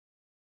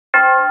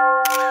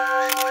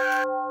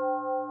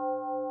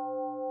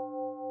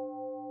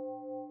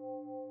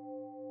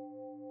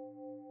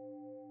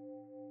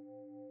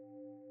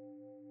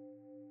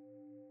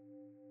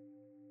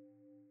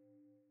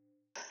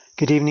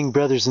Good evening,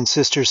 brothers and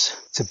sisters.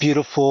 It's a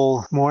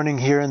beautiful morning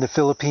here in the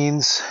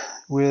Philippines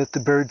with the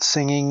birds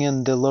singing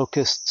and the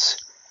locusts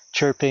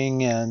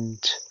chirping,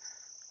 and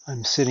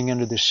I'm sitting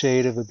under the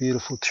shade of a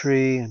beautiful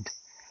tree,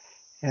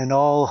 and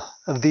all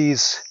of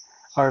these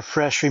are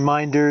fresh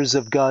reminders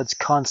of God's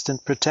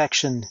constant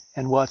protection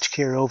and watch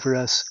care over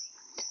us.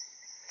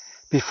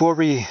 Before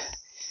we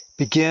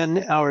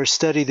begin our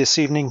study this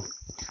evening,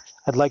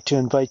 I'd like to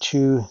invite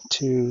you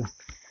to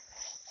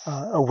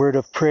a word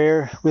of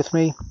prayer with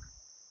me.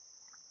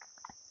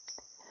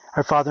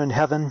 Our Father in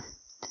heaven,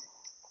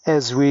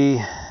 as we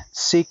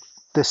seek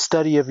the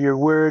study of your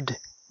word,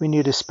 we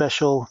need a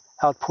special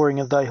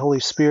outpouring of thy Holy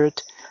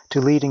Spirit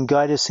to lead and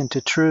guide us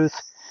into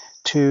truth,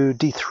 to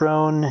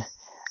dethrone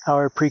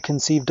our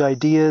preconceived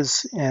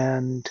ideas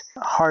and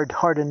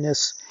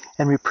hard-heartedness.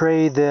 And we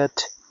pray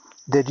that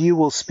you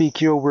will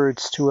speak your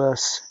words to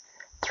us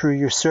through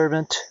your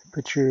servant,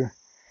 put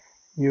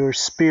your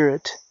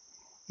Spirit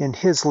in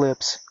his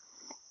lips,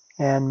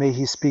 and may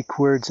he speak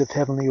words of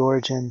heavenly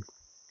origin.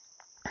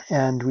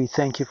 And we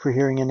thank you for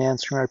hearing and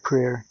answering our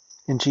prayer.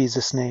 In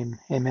Jesus' name,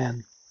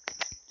 amen.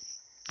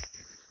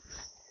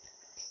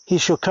 He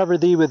shall cover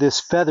thee with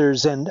his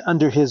feathers, and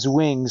under his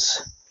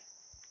wings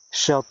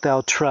shalt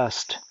thou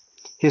trust.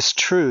 His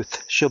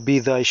truth shall be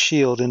thy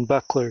shield and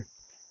buckler.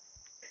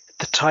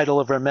 The title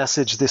of our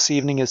message this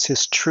evening is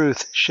His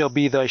Truth Shall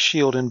Be Thy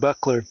Shield and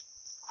Buckler.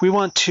 We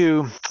want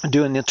to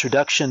do an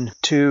introduction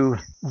to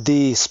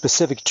the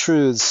specific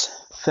truths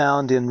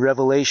found in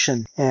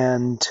Revelation,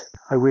 and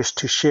I wish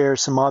to share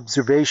some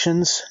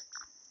observations.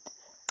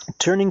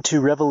 Turning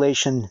to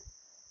Revelation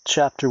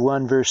chapter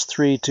 1, verse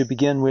 3 to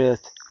begin with,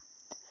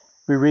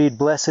 we read,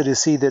 "Blessed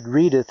is he that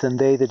readeth, and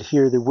they that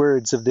hear the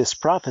words of this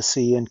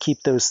prophecy, and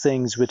keep those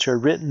things which are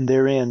written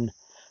therein,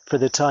 for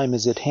the time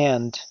is at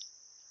hand."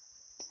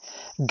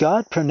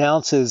 God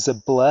pronounces a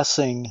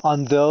blessing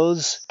on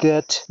those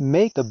that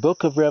make the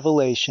book of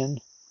Revelation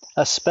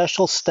a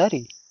special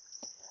study.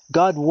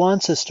 God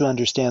wants us to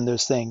understand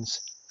those things,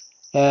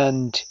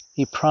 and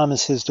he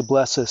promises to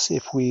bless us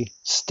if we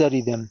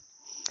study them.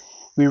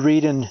 We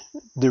read in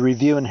the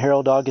Review and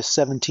Herald, August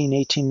 17,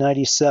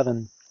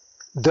 1897,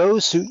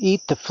 "Those who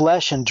eat the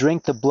flesh and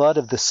drink the blood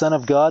of the Son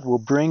of God will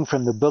bring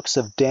from the books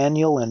of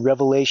Daniel and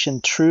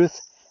Revelation truth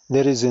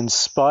that is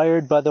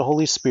inspired by the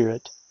Holy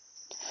Spirit.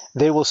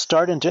 They will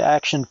start into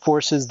action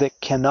forces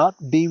that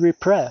cannot be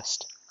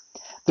repressed.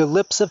 The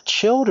lips of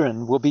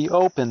children will be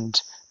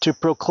opened to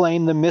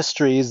proclaim the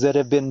mysteries that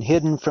have been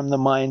hidden from the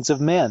minds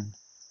of men.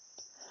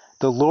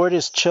 The Lord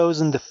has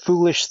chosen the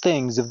foolish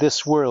things of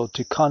this world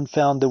to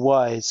confound the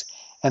wise,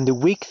 and the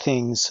weak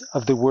things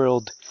of the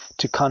world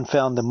to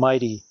confound the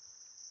mighty."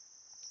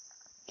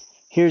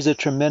 Here's a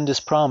tremendous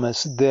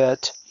promise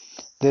that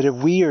if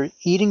we are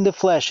eating the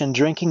flesh and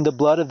drinking the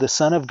blood of the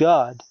Son of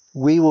God,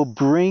 we will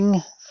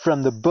bring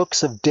from the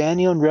books of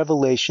Daniel and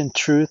Revelation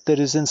truth that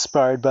is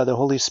inspired by the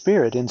Holy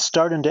Spirit and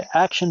start into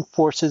action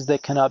forces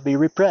that cannot be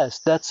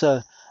repressed. That's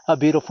a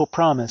beautiful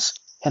promise.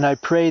 And I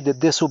pray that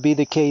this will be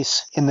the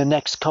case in the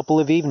next couple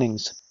of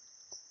evenings.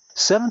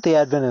 Seventh-day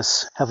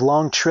Adventists have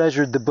long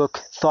treasured the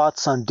book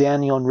Thoughts on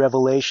Daniel and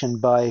Revelation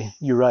by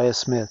Uriah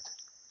Smith.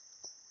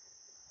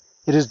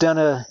 It has done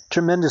a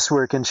tremendous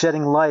work in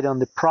shedding light on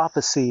the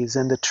prophecies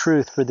and the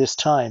truth for this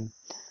time.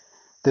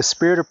 The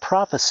spirit of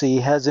prophecy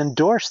has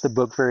endorsed the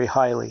book very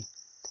highly,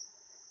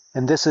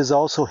 and this has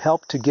also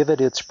helped to give it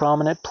its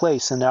prominent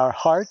place in our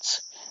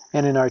hearts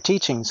and in our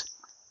teachings.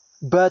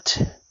 But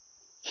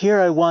here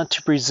I want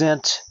to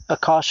present a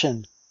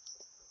caution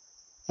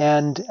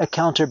and a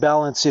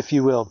counterbalance, if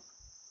you will.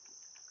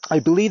 I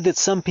believe that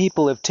some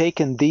people have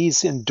taken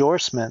these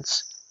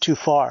endorsements too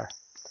far.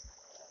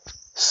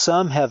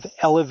 Some have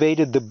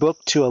elevated the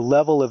book to a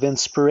level of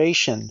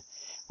inspiration,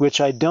 which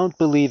I don't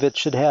believe it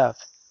should have.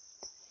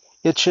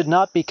 It should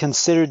not be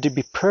considered to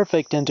be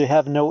perfect and to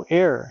have no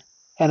error,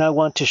 and I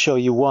want to show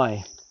you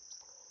why.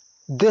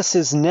 This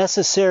is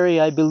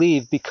necessary, I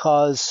believe,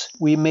 because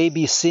we may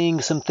be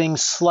seeing some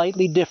things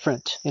slightly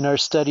different in our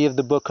study of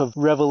the book of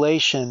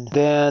Revelation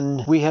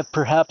than we have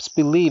perhaps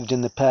believed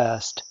in the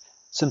past.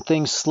 Some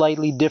things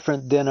slightly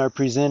different than are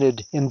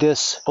presented in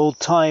this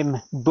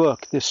old-time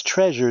book, this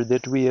treasure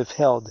that we have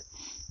held.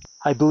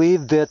 I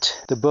believe that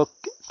the book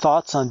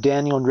Thoughts on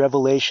Daniel and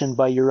Revelation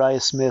by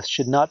Uriah Smith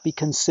should not be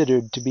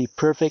considered to be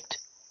perfect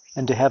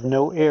and to have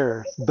no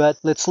error. But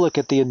let's look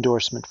at the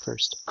endorsement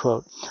first.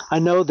 Quote, "I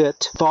know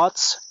that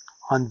Thoughts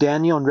on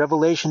Daniel and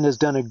Revelation has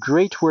done a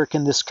great work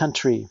in this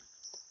country."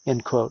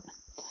 End quote.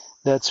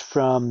 That's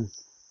from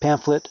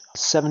pamphlet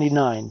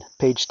 79,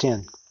 page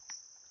 10.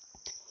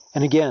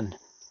 And again,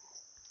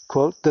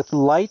 quote, "The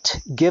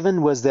light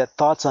given was that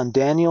Thoughts on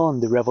Daniel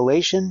and the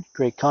Revelation,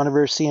 Great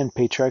Controversy, and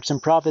Patriarchs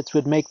and Prophets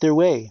would make their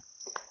way.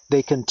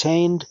 They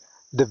contained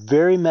the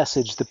very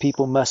message the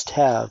people must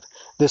have,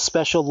 the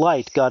special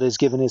light God has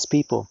given his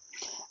people.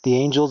 The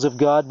angels of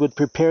God would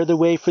prepare the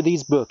way for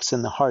these books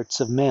in the hearts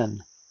of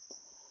men."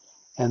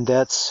 And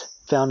that's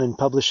found in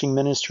Publishing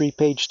Ministry,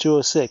 page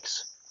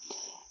 206.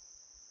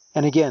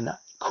 And again,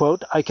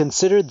 quote, "I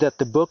considered that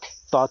the book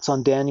thoughts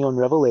on Daniel and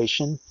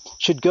Revelation,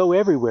 should go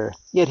everywhere.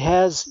 It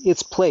has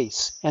its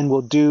place and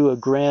will do a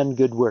grand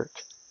good work.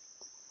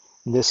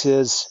 And this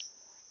is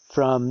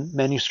from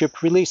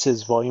Manuscript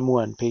Releases, Volume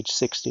 1, page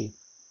 60.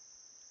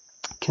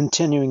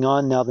 Continuing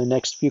on now, the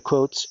next few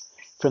quotes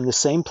from the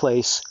same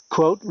place.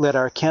 Quote, "Let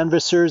our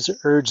canvassers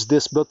urge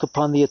this book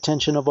upon the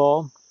attention of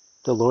all.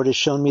 The Lord has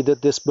shown me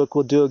that this book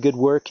will do a good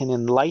work in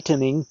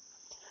enlightening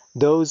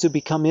those who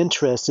become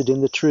interested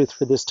in the truth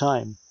for this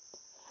time.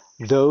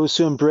 Those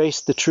who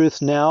embrace the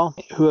truth now,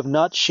 who have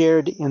not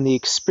shared in the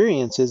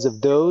experiences of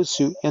those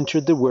who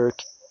entered the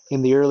work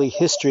in the early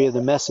history of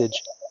the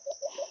message,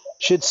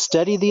 should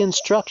study the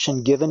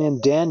instruction given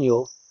in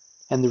Daniel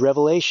and the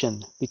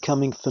Revelation,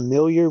 becoming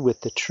familiar with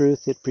the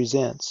truth it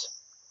presents."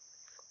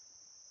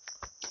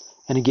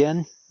 And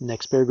again,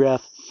 next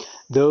paragraph,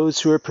 "Those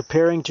who are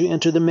preparing to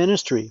enter the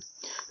ministry,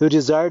 who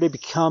desire to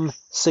become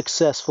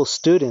successful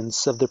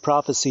students of the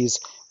prophecies,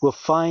 will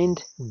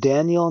find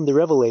Daniel and the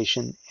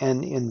Revelation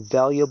an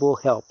invaluable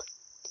help.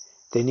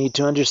 They need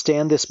to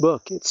understand this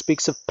book. It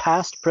speaks of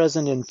past,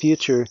 present, and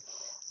future,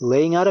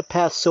 laying out a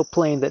path so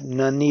plain that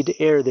none need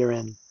err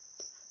therein.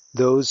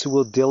 Those who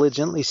will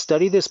diligently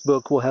study this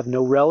book will have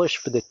no relish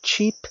for the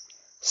cheap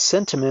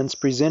sentiments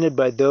presented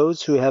by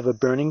those who have a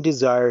burning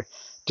desire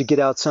to get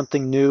out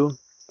something new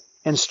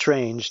and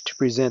strange to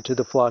present to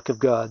the flock of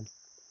God.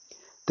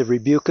 The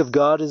rebuke of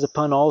God is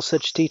upon all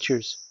such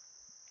teachers.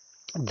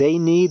 They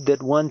need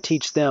that one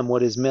teach them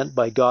what is meant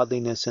by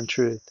godliness and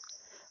truth.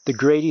 The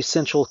great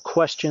essential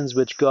questions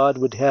which God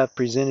would have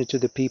presented to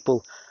the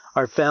people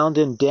are found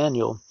in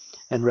Daniel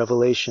and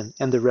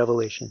the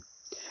Revelation.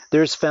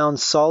 There is found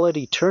solid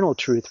eternal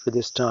truth for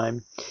this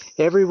time.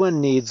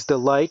 Everyone needs the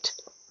light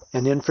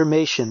and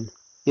information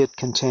it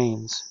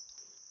contains."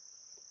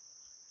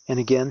 And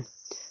again,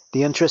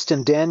 "The interest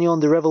in Daniel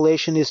and the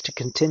Revelation is to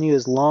continue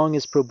as long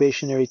as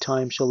probationary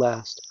time shall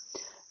last.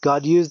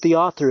 God used the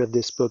author of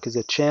this book as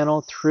a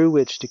channel through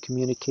which to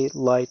communicate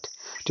light,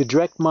 to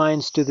direct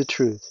minds to the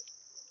truth.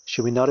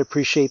 Should we not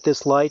appreciate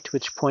this light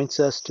which points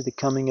us to the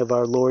coming of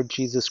our Lord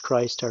Jesus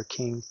Christ, our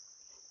King?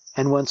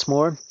 And once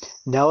more,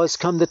 now has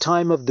come the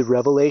time of the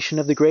revelation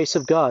of the grace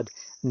of God.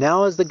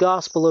 Now is the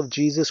gospel of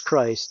Jesus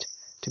Christ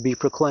to be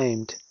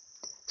proclaimed.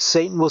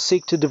 Satan will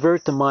seek to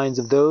divert the minds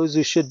of those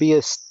who should be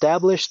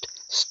established,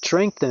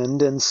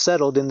 strengthened, and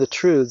settled in the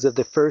truths of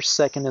the first,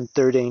 second, and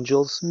third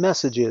angels'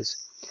 messages.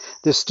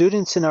 The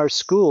students in our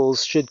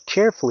schools should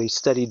carefully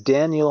study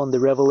Daniel and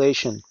the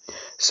Revelation,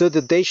 so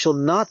that they shall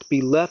not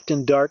be left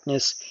in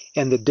darkness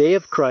and the day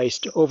of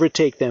Christ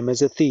overtake them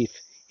as a thief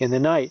in the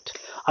night.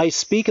 I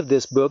speak of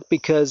this book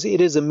because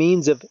it is a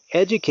means of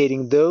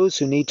educating those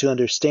who need to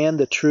understand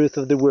the truth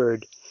of the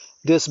Word.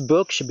 This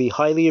book should be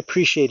highly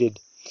appreciated.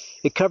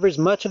 It covers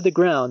much of the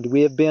ground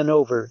we have been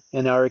over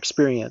in our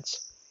experience.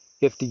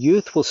 If the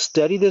youth will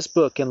study this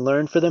book and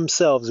learn for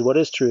themselves what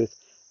is truth,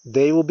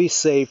 they will be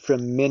saved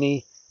from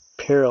many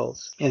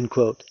perils." End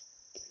quote.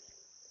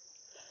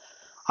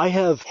 I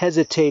have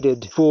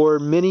hesitated for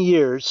many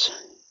years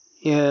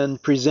in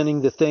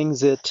presenting the things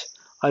that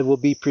I will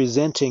be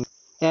presenting,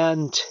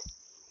 and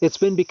it's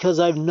been because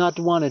I've not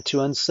wanted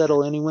to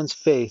unsettle anyone's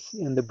faith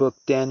in the book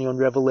Daniel and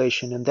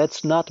Revelation, and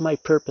that's not my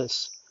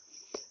purpose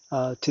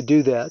to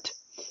do that.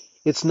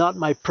 It's not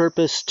my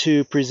purpose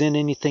to present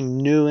anything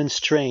new and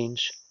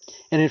strange.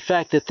 And in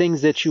fact, the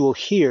things that you will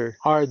hear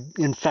are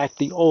in fact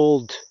the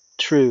old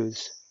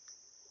truths,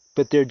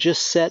 but they're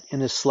just set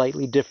in a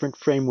slightly different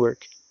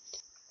framework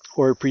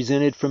or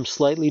presented from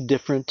slightly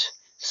different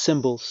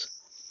symbols.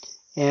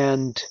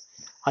 And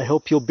I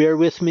hope you'll bear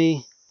with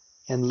me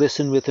and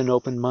listen with an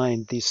open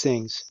mind these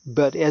things.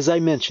 But as I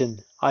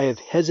mentioned, I have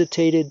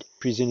hesitated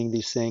presenting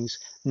these things.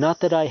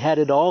 Not that I had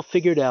it all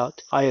figured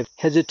out. I have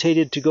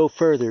hesitated to go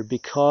further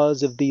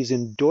because of these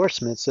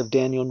endorsements of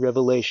Daniel and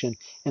Revelation,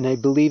 and I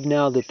believe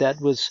now that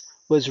that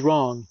was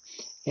wrong.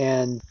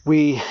 And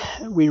we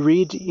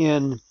read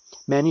in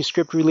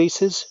Manuscript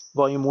Releases,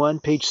 Volume 1,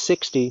 page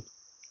 60,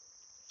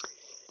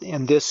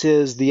 and this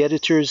is the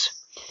editors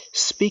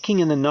speaking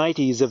in the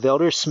 90s of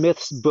Elder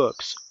Smith's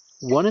books.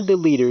 One of the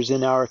leaders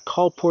in our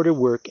colporteur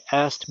work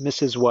asked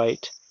Mrs.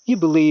 White, "You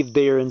believe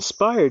they are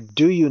inspired,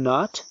 do you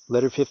not?"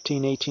 Letter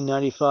 15,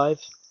 1895,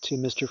 to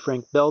Mr.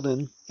 Frank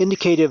Belden.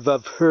 Indicative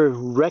of her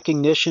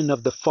recognition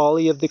of the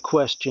folly of the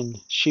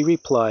question, she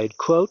replied,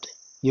 quote,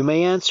 "You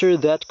may answer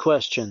that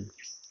question.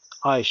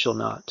 I shall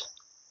not."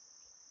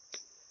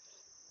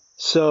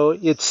 So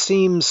it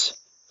seems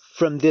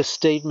from this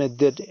statement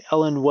that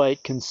Ellen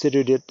White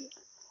considered it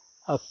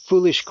a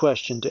foolish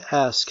question to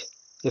ask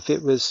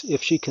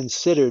if she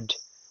considered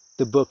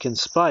the book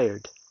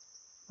inspired.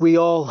 We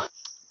all,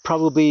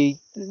 probably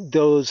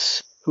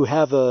those who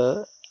have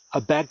a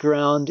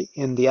background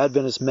in the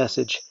Adventist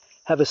message,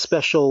 have a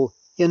special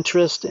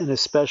interest and a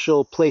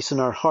special place in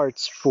our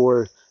hearts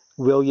for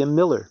William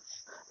Miller.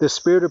 The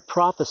Spirit of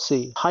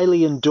Prophecy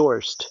highly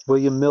endorsed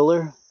William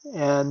Miller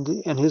and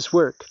his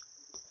work.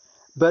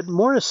 But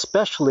more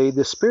especially,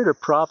 the Spirit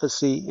of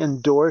Prophecy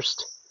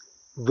endorsed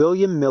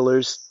William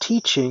Miller's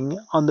teaching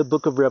on the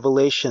book of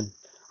Revelation.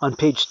 On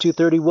page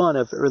 231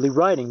 of Early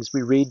Writings,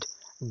 we read,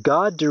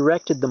 God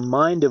directed the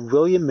mind of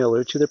William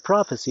Miller to the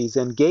prophecies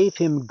and gave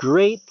him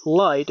great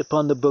light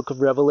upon the book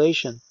of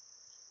Revelation.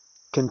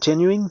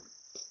 Continuing,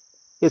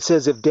 it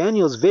says, if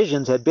Daniel's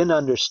visions had been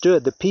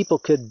understood, the people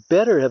could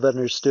better have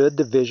understood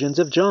the visions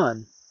of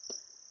John.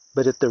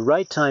 But at the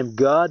right time,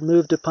 God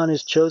moved upon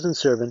his chosen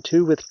servant,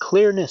 who with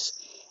clearness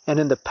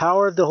and in the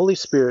power of the Holy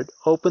Spirit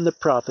opened the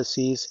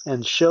prophecies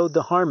and showed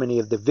the harmony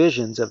of the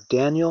visions of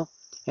Daniel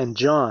and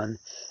John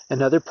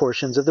and other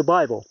portions of the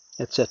Bible,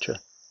 etc.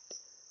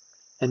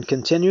 And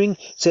continuing,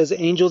 it says,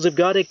 angels of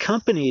God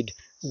accompanied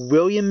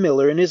William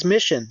Miller in his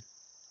mission.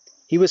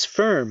 He was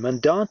firm,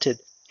 undaunted,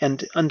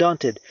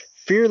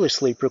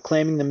 fearlessly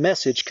proclaiming the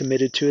message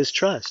committed to his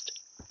trust.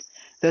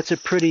 That's a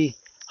pretty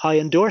high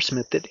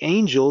endorsement that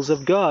angels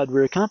of God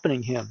were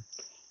accompanying him,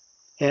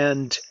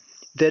 and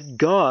that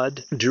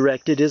God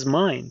directed his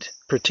mind,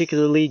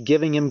 particularly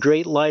giving him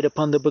great light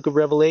upon the book of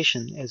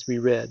Revelation, as we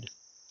read.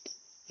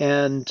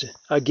 And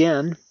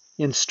again,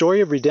 in Story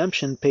of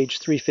Redemption, page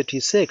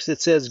 356, it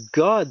says,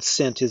 God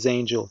sent his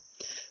angel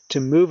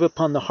to move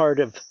upon the heart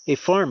of a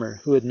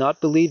farmer who had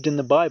not believed in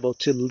the Bible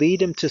to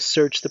lead him to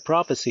search the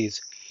prophecies.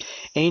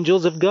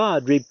 Angels of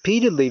God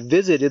repeatedly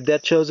visited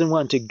that chosen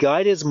one to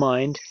guide his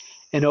mind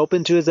and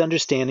open to his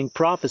understanding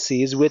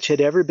prophecies which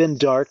had ever been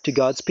dark to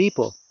God's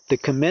people. The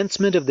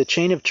commencement of the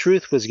chain of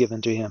truth was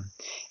given to him,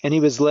 and he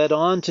was led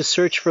on to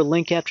search for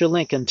link after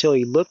link until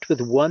he looked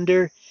with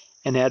wonder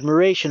and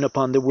admiration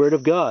upon the Word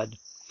of God.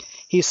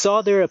 He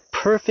saw there a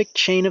perfect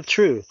chain of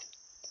truth.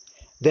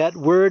 That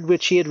Word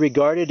which he had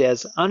regarded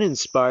as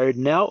uninspired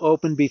now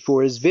opened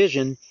before his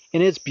vision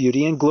in its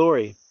beauty and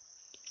glory.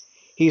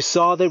 He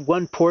saw that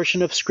one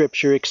portion of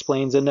Scripture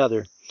explains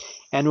another,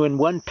 and when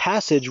one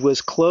passage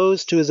was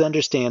closed to his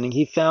understanding,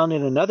 he found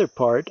in another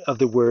part of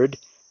the Word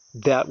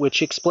that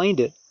which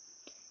explained it.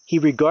 He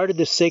regarded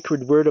the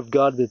sacred Word of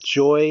God with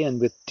joy and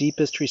with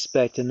deepest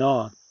respect and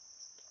awe.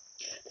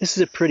 This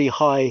is a pretty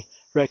high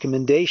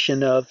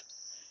recommendation of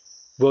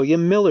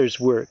William Miller's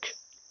work,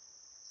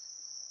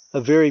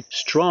 a very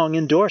strong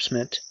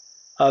endorsement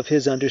of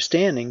his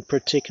understanding,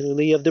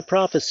 particularly of the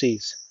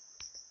prophecies.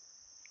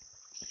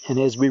 And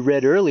as we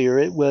read earlier,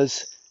 it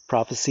was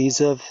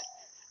prophecies of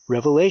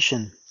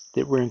Revelation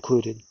that were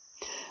included.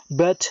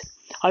 But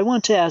I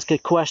want to ask a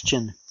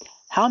question.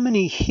 How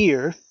many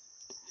here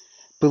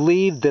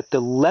believe that the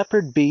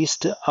leopard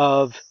beast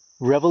of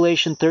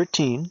Revelation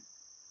 13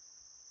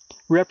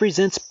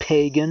 represents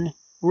pagan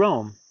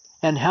Rome?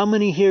 And how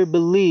many here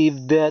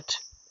believe that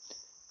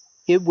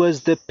it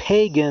was the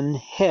pagan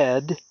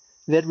head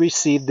that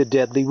received the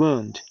deadly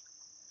wound?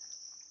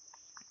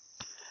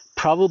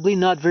 Probably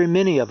not very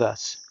many of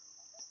us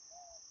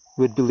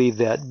would believe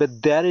that,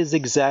 but that is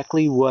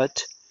exactly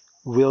what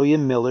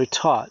William Miller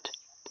taught.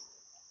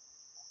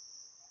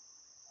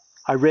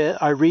 I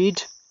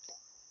read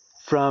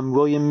from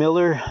William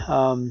Miller,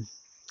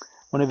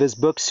 one of his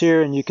books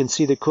here, and you can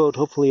see the quote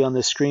hopefully on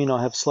the screen. I'll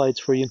have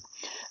slides for you.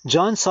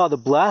 John saw the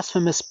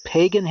blasphemous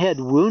pagan head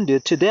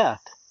wounded to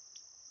death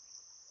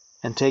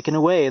and taken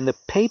away, and the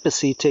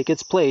papacy take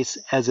its place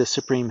as a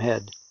supreme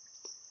head.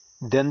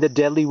 Then the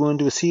deadly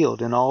wound was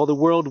healed, and all the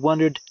world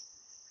wondered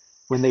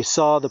when they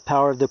saw the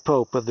power of the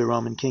Pope of the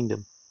Roman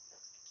kingdom.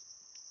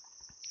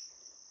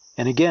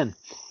 And again,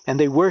 and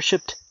they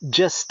worshipped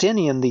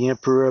Justinian, the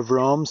emperor of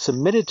Rome,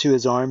 submitted to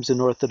his arms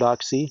and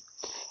orthodoxy,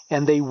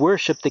 and they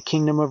worshipped the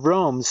kingdom of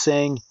Rome,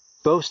 saying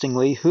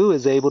boastingly, who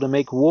is able to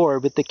make war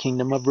with the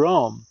kingdom of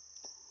Rome?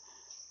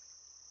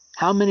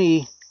 How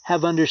many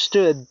have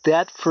understood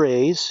that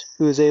phrase,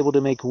 who is able to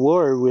make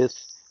war with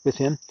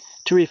him,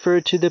 to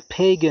refer to the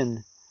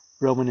pagan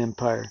Roman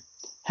Empire?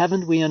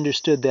 Haven't we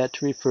understood that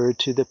to refer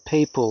to the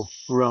papal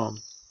Rome?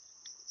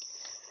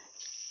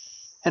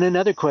 And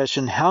another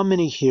question, how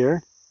many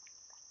here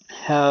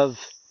have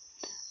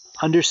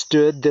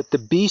understood that the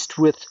beast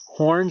with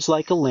horns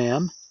like a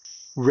lamb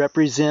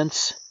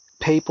represents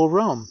papal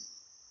Rome?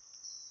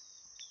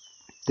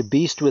 The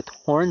beast with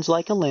horns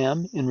like a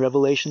lamb in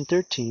Revelation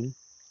 13,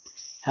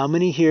 how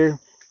many here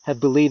have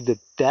believed that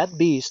that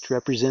beast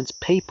represents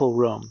papal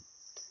Rome?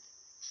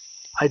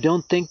 I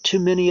don't think too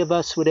many of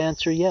us would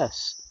answer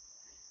yes.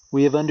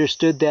 We have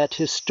understood that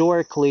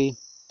historically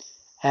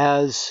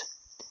as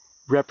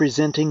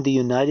representing the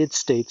United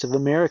States of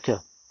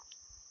America.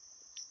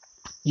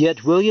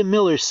 Yet William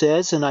Miller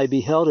says, and I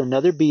beheld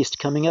another beast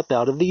coming up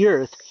out of the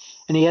earth,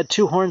 and he had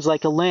two horns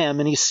like a lamb,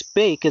 and he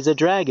spake as a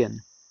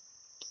dragon.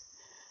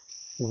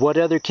 What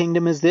other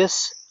kingdom is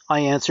this?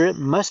 I answer, it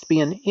must be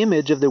an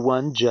image of the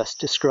one just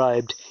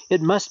described.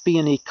 It must be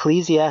an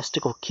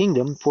ecclesiastical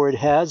kingdom, for it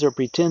has or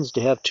pretends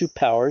to have two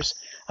powers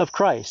of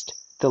Christ,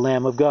 the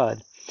Lamb of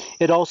God.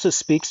 It also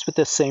speaks with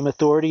the same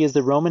authority as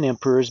the Roman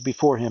emperors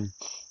before him.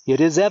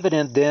 It is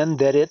evident then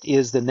that it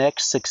is the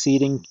next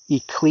succeeding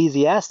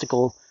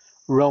ecclesiastical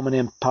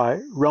Roman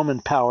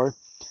power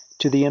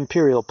to the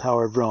imperial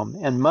power of Rome,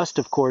 and must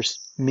of course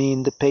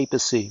mean the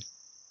papacy.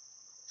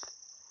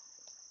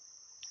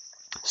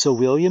 So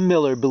William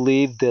Miller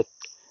believed that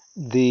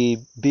the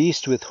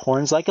beast with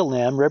horns like a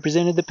lamb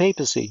represented the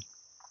papacy.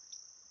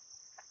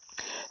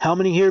 How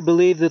many here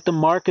believe that the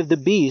mark of the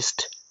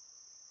beast,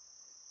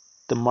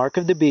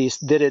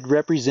 that it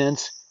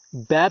represents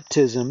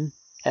baptism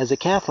as a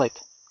Catholic?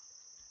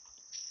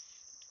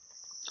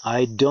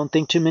 I don't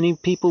think too many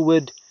people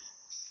would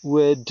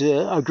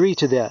agree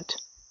to that.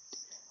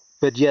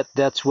 But yet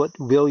that's what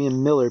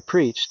William Miller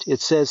preached.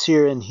 It says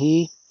here, and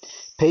he,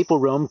 Papal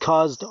Rome,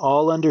 caused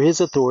all under his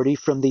authority,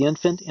 from the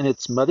infant in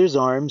its mother's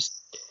arms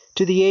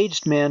to the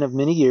aged man of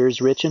many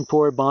years, rich and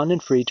poor, bond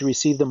and free, to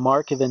receive the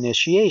mark of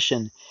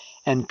initiation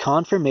and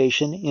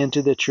confirmation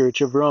into the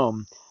Church of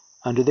Rome,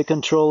 under the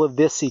control of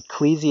this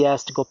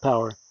ecclesiastical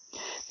power.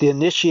 The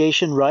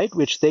initiation rite,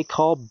 which they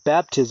call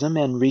baptism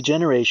and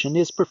regeneration,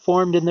 is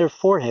performed in their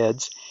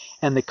foreheads,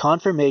 and the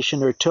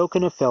confirmation or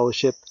token of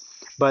fellowship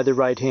by the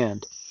right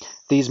hand.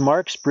 These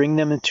marks bring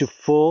them into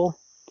full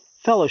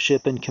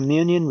fellowship and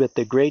communion with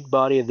the great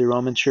body of the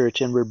Roman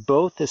Church, and were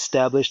both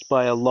established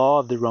by a law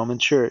of the Roman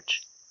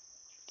Church.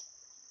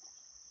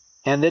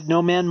 And that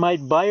no man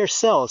might buy or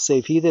sell,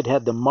 save he that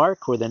had the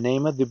mark or the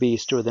name of the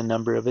beast or the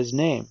number of his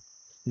name.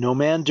 No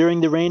man during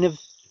the reign of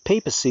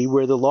papacy,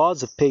 where the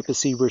laws of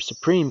papacy were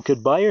supreme,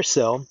 could buy or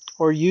sell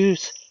or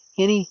use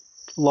any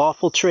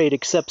lawful trade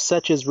except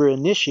such as were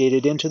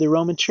initiated into the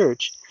Roman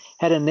Church,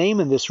 had a name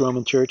in this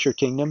Roman Church or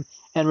kingdom,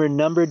 and were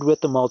numbered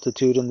with the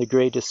multitude in the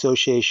great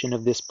association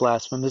of this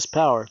blasphemous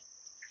power.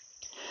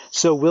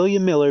 So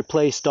William Miller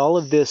placed all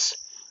of this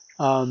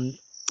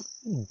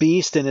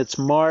beast and its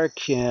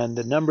mark and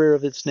the number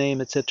of its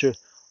name, etc.,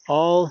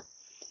 all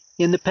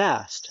in the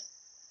past,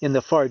 in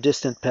the far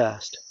distant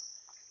past.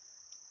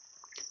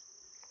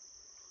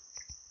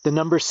 The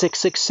number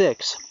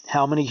 666.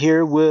 How many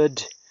here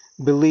would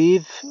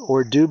believe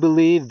or do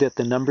believe that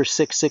the number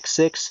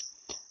 666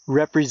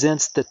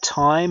 represents the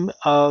time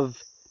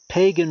of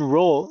pagan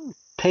Rome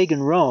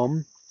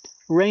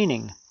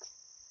reigning?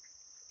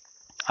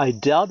 I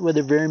doubt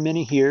whether very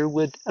many here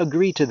would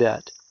agree to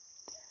that.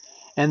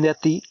 And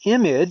that the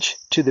image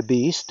to the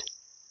beast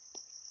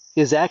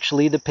is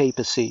actually the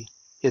papacy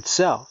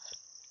itself.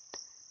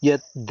 Yet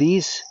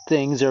these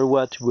things are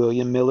what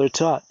William Miller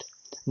taught.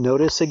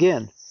 Notice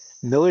again,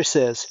 Miller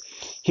says,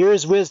 "Here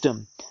is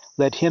wisdom.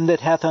 Let him that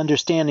hath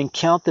understanding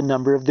count the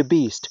number of the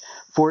beast,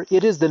 for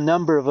it is the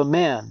number of a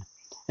man,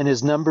 and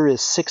his number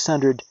is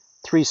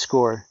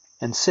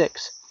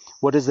 666.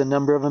 What is the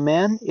number of a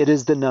man? It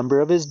is the number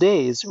of his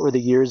days, or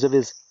the years of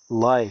his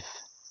life,"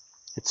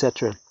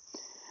 etc.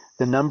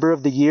 The number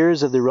of the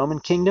years of the Roman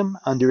kingdom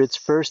under its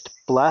first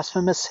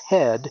blasphemous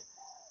head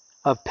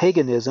of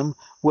paganism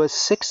was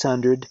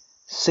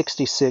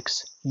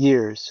 666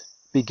 years,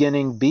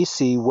 beginning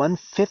BC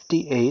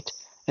 158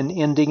 and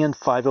ending in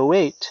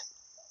 508.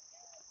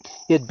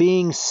 It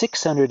being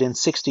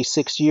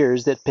 666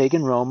 years that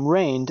pagan Rome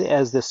reigned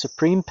as the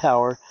supreme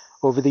power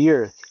over the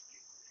earth,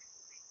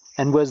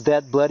 and was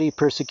that bloody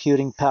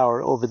persecuting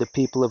power over the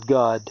people of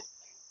God,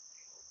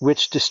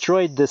 which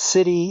destroyed the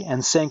city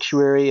and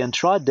sanctuary and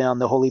trod down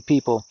the holy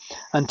people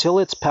until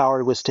its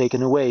power was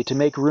taken away, to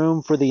make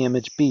room for the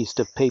image beast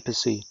of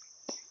papacy,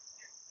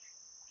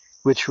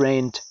 which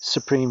reigned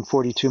supreme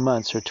 42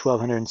 months or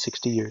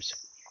 1260 years.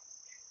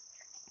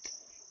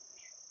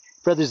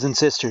 Brothers and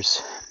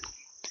sisters,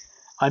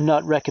 I'm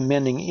not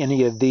recommending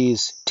any of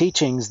these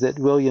teachings that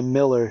William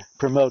Miller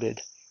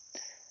promoted.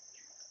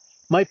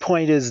 My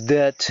point is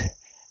that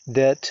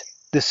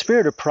the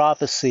spirit of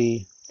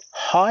prophecy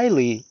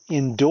highly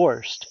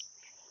endorsed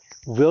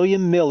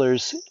William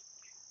Miller's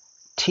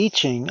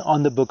teaching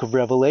on the book of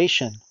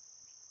Revelation.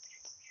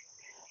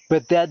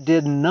 But that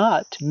did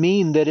not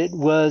mean that it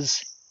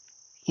was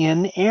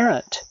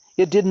inerrant.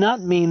 It did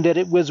not mean that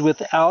it was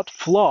without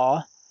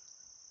flaw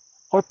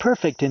or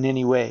perfect in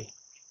any way.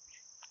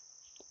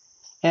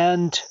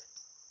 And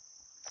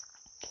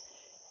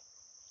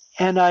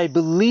I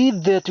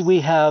believe that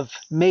we have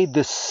made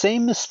the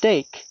same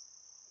mistake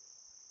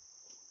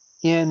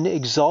in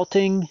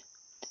exalting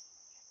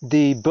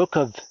the book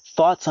of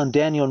Thoughts on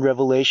Daniel and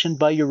Revelation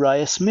by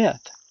Uriah Smith.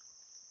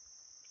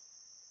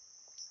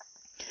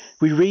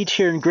 We read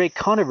here in Great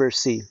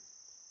Controversy,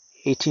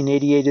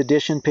 1888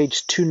 edition,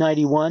 page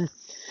 291,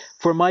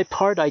 "For my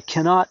part, I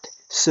cannot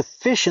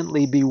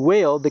sufficiently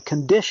bewail the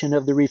condition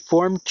of the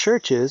Reformed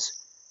churches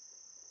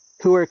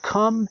who are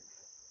come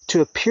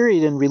to a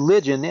period in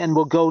religion and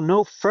will go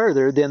no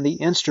further than the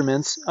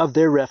instruments of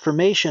their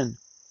Reformation."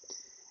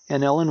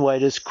 And Ellen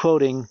White is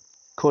quoting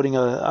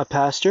a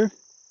pastor.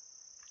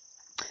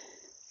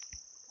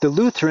 "The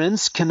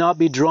Lutherans cannot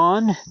be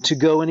drawn to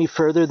go any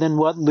further than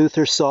what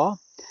Luther saw,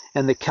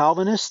 and the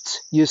Calvinists,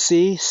 you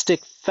see,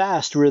 stick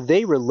fast where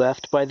they were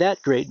left by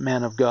that great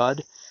man of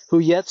God, who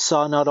yet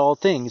saw not all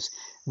things.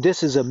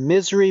 This is a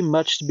misery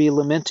much to be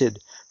lamented,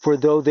 for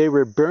though they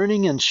were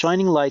burning and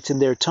shining lights in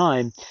their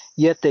time,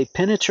 yet they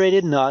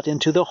penetrated not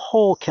into the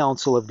whole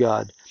counsel of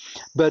God.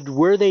 But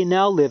were they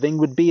now living,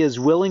 would be as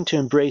willing to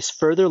embrace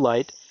further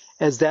light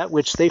as that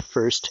which they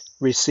first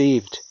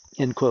received."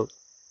 End quote.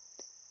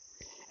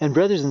 And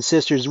brothers and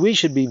sisters, we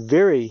should be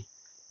very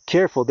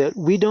careful that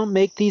we don't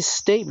make these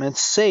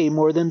statements say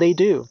more than they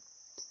do.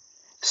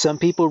 Some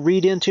people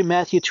read into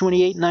Matthew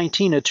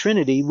 28:19 a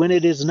Trinity when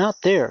it is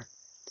not there.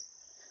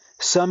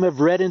 Some have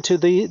read into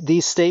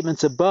these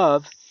statements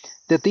above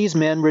that these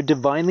men were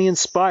divinely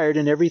inspired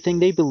and everything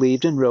they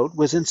believed and wrote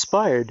was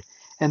inspired,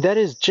 and that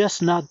is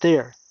just not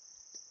there.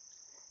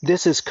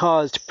 This has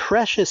caused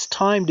precious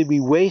time to be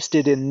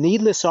wasted in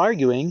needless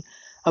arguing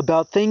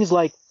about things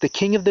like the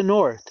King of the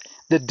North,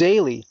 the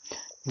Daily,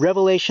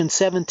 Revelation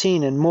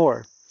 17, and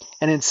more.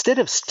 And instead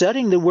of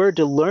studying the Word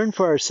to learn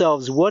for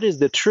ourselves what is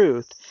the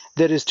truth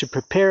that is to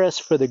prepare us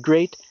for the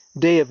great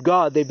day of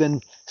God, they've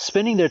been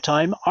spending their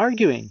time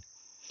arguing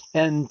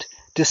and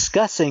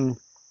discussing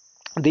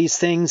these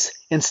things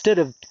instead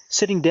of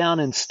sitting down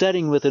and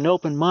studying with an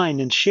open mind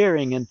and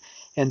sharing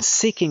and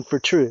seeking for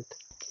truth.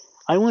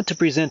 I want to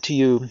present to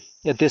you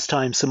at this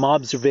time some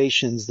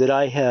observations that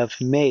I have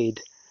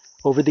made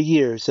over the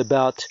years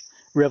about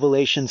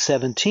Revelation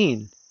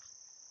 17.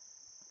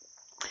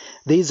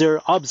 These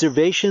are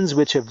observations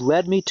which have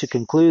led me to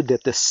conclude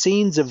that the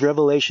scenes of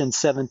Revelation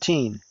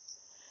 17,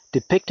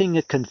 depicting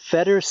a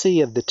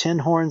confederacy of the 10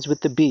 horns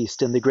with the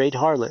beast and the great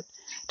harlot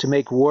to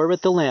make war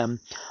with the Lamb,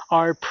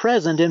 are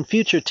present in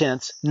future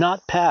tense,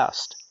 not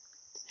past,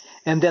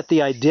 and that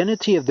the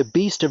identity of the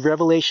beast of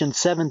Revelation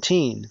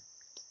 17,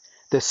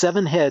 the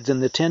 7 heads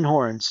and the 10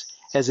 horns,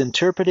 as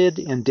interpreted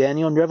in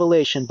Daniel and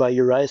Revelation by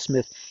Uriah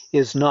Smith,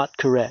 is not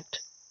correct.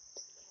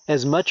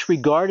 As much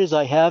regard as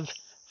I have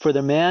for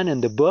the man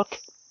and the book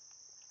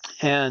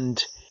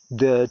and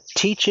the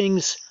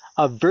teachings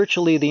of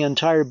virtually the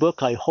entire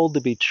book I hold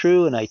to be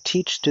true and I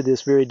teach to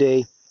this very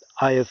day,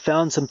 I have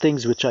found some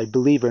things which I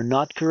believe are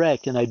not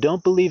correct, and I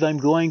don't believe I'm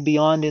going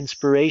beyond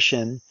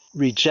inspiration,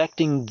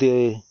 rejecting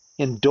the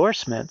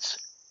endorsements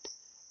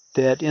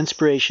that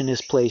inspiration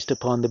is placed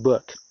upon the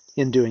book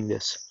in doing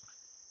this.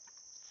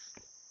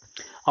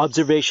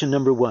 Observation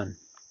number 1,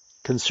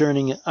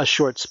 concerning a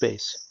short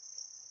space.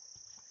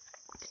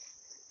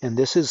 And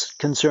this is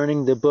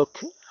concerning the book,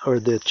 or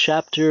the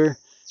chapter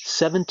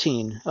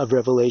 17 of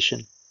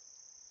Revelation.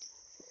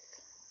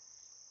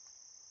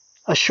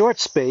 A short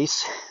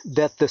space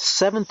that the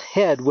 7th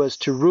head was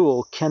to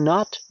rule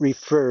cannot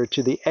refer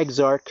to the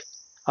exarch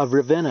of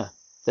Ravenna.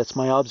 That's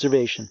my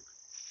observation.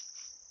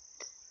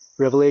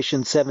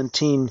 Revelation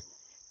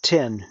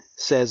 17:10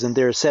 says, "And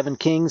there are 7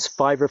 kings,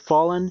 5 are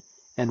fallen,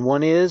 and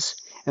 1 is,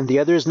 and the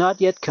other is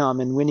not yet come,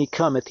 and when he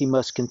cometh, he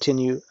must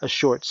continue a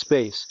short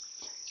space."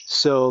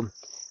 So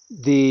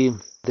the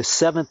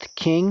 7th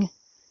king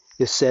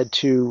is said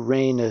to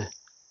reign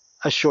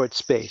a short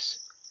space.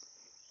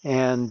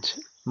 And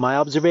my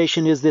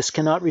observation is this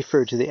cannot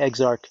refer to the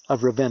exarch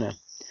of Ravenna.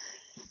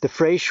 The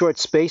phrase short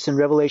space in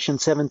Revelation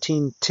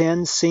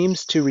 17:10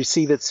 seems to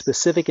receive its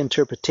specific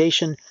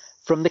interpretation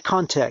from the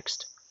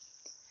context.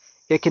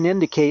 It can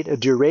indicate a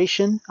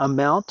duration,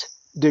 amount,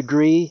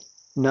 degree,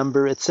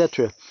 number,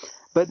 etc.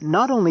 But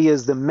not only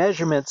is the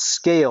measurement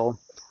scale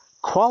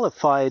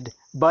qualified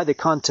by the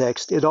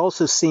context, it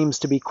also seems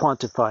to be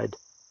quantified.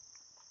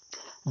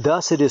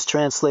 Thus it is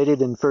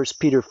translated in 1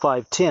 Peter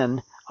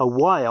 5:10, a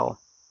while,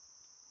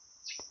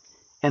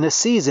 and a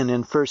season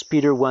in 1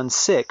 Peter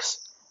 1:6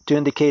 to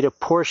indicate a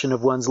portion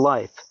of one's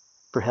life,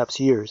 perhaps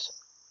years.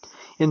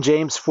 In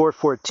James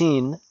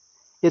 4:14,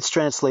 it's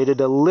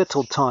translated a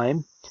little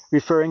time,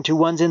 referring to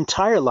one's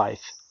entire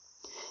life.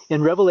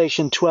 In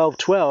Revelation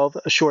 12:12,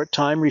 a short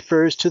time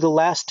refers to the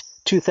last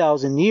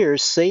 2,000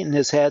 years Satan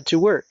has had to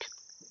work.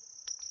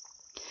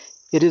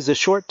 It is a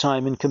short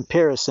time in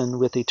comparison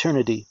with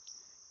eternity,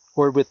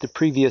 or with the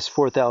previous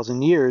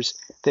 4,000 years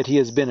that he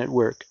has been at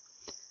work.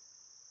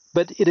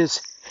 But it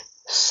is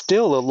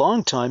still a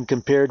long time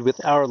compared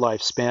with our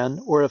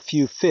lifespan, or a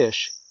few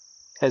fish,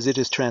 as it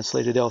is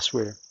translated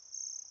elsewhere.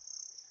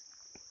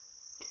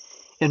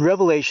 In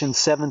Revelation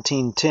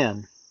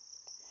 17:10,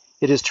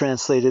 it is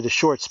translated a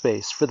short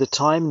space, for the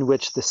time in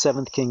which the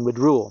 7th king would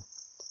rule.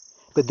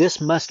 But this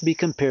must be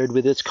compared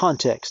with its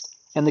context,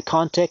 and the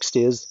context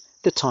is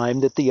the time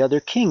that the other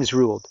kings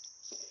ruled.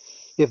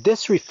 If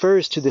this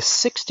refers to the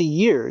 60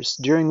 years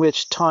during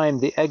which time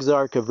the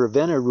exarch of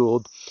Ravenna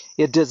ruled,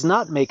 it does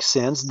not make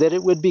sense that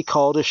it would be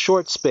called a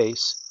short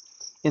space,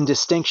 in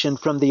distinction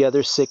from the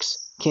other 6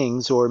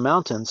 kings or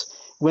mountains,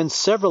 when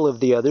several of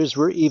the others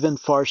were even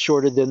far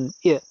shorter than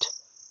it.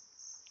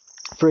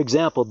 For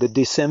example, the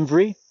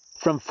Decemviri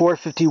from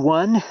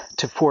 451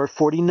 to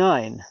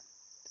 449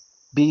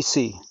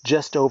 BC,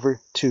 just over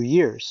 2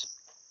 years.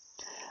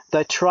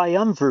 The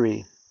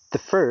Triumviri, the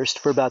first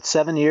for about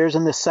 7 years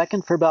and the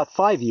second for about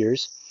 5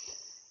 years,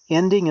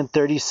 ending in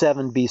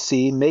 37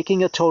 BC,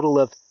 making a total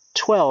of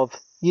 12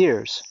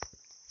 years.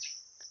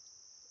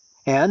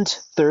 And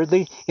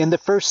thirdly, in the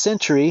 1st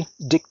century,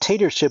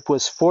 dictatorship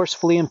was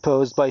forcefully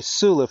imposed by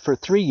Sulla for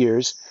 3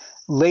 years.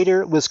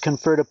 Later it was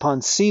conferred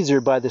upon Caesar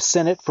by the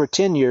Senate for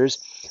 10 years,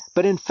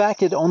 but in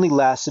fact it only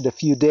lasted a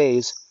few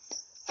days,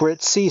 for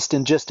it ceased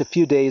in just a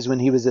few days when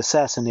he was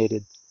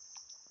assassinated.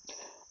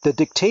 The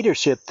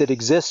dictatorship that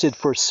existed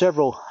for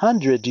several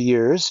hundred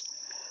years,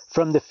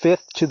 from the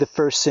 5th to the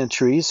 1st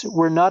centuries,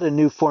 were not a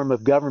new form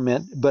of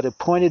government, but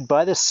appointed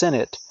by the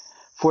Senate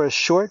for a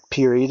short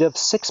period of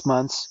 6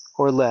 months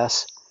or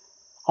less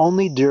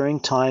only during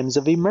times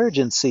of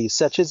emergency,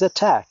 such as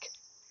attack.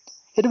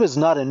 It was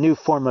not a new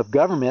form of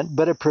government,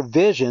 but a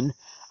provision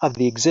of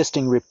the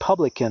existing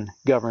Republican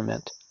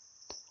government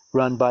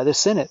run by the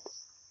Senate,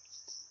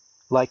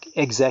 like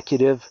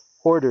executive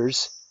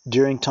orders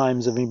during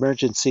times of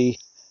emergency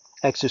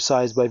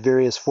exercised by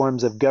various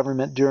forms of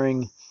government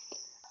during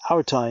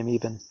our time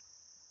even.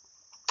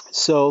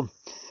 So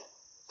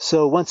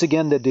once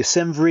again, the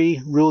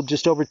decemvirate ruled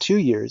just over 2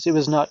 years. It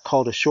was not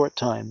called a short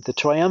time. The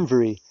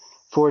triumvirate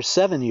for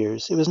 7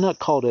 years. It was not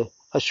called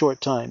a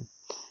short time.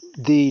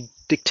 The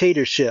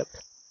dictatorship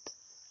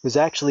was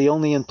actually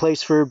only in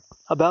place for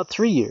about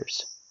 3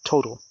 years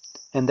total.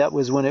 And that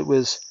was when it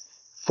was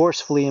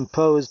forcefully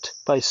imposed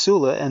by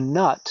Sulla and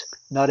not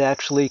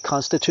actually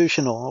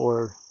constitutional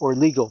or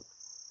legal.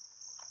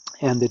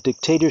 And the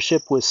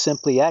dictatorship was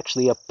simply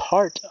actually a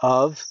part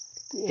of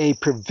a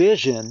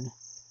provision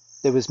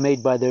that was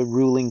made by the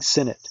ruling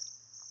Senate.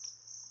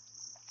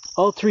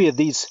 All three of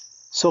these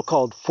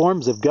so-called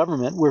forms of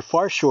government were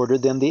far shorter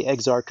than the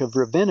Exarch of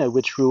Ravenna,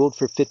 which ruled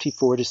for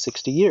 54 to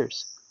 60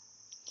 years.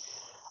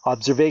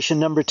 Observation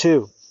number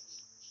 2.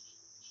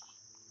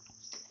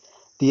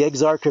 The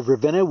Exarch of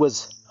Ravenna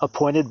was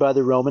appointed by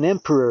the Roman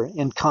Emperor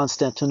in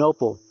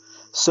Constantinople.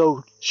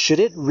 So, should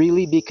it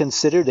really be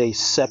considered a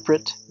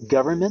separate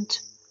government?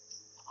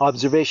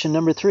 Observation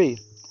number 3.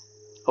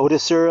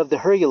 Odoacer of the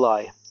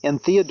Heruli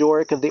and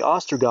Theodoric of the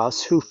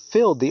Ostrogoths, who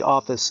filled the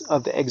office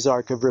of the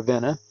Exarch of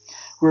Ravenna,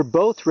 were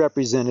both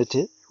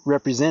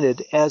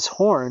represented as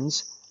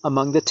horns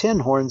among the 10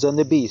 horns on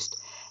the beast.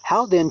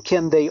 How then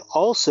can they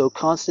also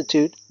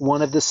constitute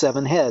one of the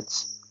 7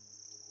 heads?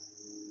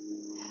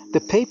 The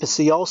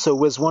papacy also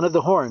was one of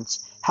the horns.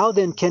 How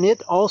then can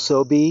it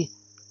also be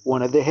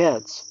one of the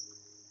heads?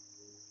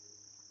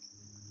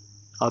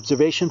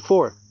 Observation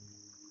 4.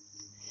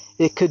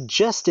 It could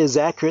just as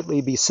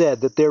accurately be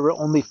said that there were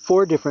only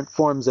 4 different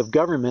forms of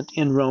government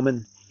in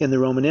the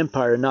Roman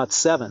Empire, not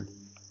 7.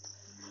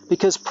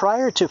 Because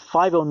prior to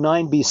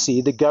 509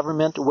 BC, the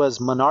government was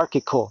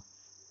monarchical.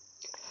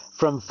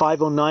 From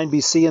 509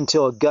 BC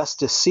until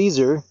Augustus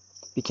Caesar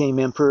became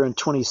emperor in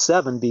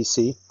 27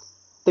 BC,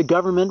 the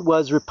government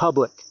was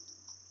republic.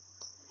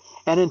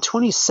 And in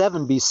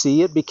 27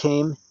 BC, it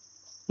became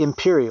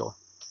imperial.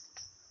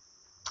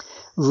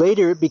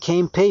 Later, it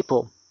became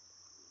papal.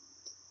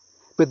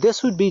 But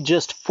this would be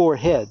just 4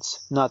 heads,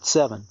 not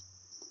 7.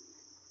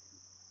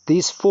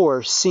 These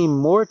 4 seem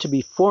more to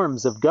be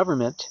forms of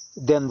government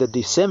than the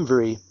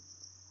decemvirate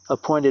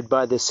appointed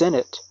by the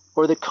Senate,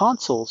 or the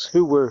consuls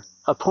who were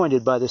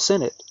appointed by the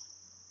Senate,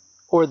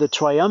 or the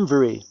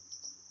triumvirate,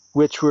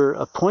 which were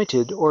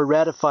appointed or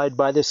ratified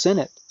by the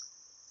Senate,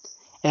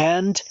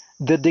 and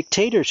the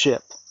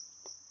dictatorship,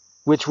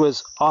 which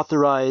was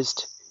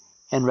authorized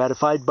and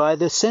ratified by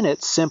the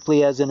Senate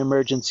simply as an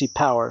emergency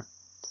power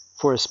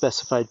for a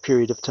specified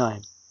period of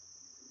time.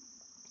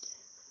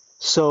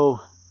 So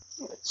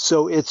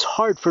it's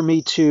hard for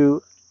me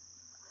to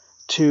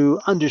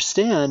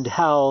understand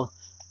how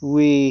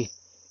we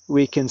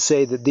can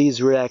say that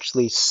these were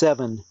actually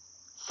 7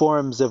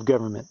 forms of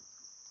government.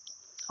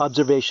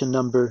 Observation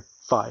number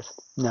 5.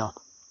 Now,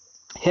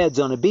 heads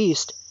on a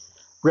beast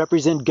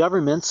represent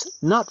governments,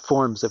 not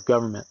forms of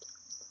government.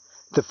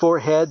 The 4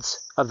 heads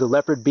of the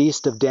leopard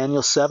beast of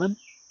Daniel 7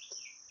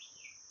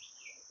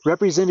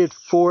 represented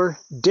 4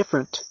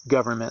 different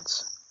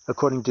governments,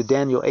 according to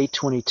Daniel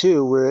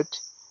 8:22, where it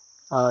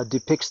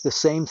depicts the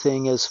same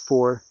thing as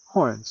 4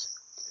 horns,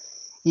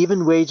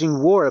 even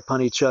waging war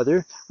upon each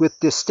other with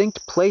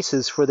distinct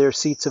places for their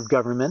seats of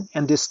government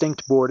and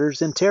distinct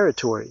borders and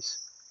territories.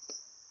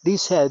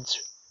 These heads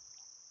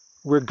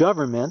were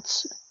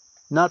governments,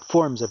 not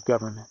forms of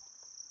government.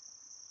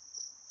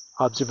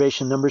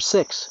 Observation number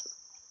 6.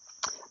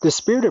 The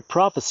spirit of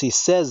prophecy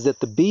says that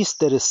the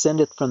beast that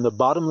ascendeth from the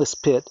bottomless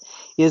pit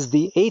is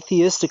the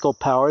atheistical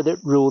power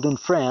that ruled in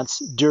France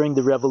during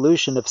the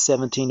Revolution of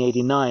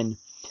 1789.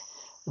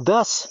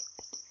 Thus,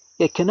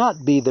 it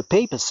cannot be the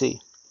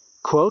papacy.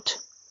 Quote,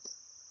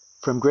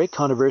 from Great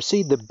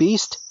Controversy, the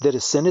beast that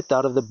ascendeth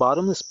out of the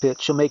bottomless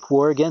pit shall make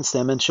war against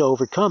them and shall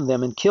overcome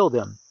them and kill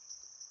them.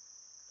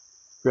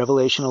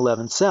 Revelation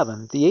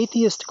 11:7. The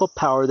atheistical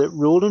power that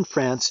ruled in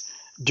France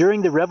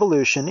during the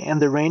Revolution and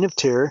the Reign of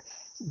Terror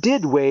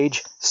did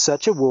wage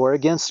such a war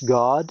against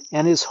God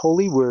and His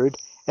holy word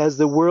as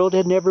the world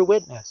had never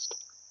witnessed.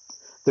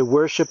 The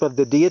worship of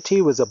the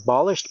deity was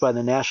abolished by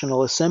the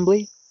National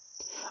Assembly.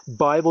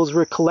 Bibles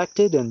were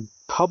collected and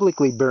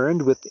publicly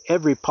burned with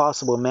every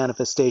possible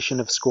manifestation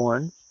of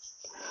scorn.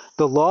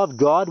 The law of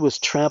God was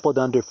trampled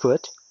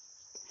underfoot.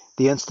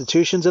 The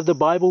institutions of the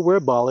Bible were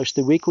abolished.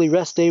 The weekly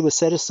rest day was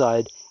set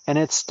aside, and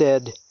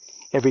instead,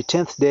 every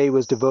 10th day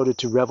was devoted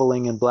to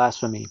reveling and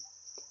blasphemy.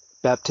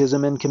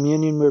 Baptism and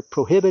communion were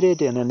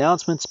prohibited, and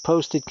announcements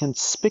posted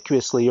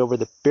conspicuously over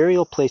the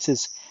burial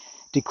places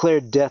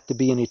declared death to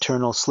be an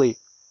eternal sleep.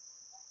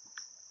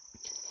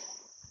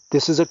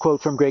 This is a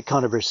quote from Great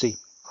Controversy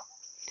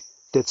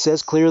that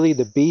says clearly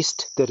the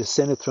beast that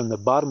ascendeth from the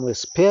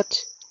bottomless pit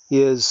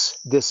is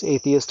this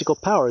atheistical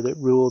power that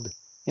ruled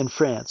in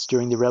France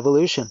during the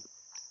Revolution.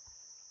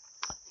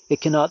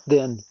 It cannot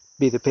then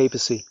be the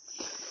papacy.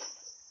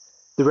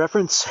 The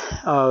reference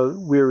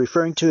we're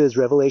referring to is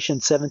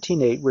Revelation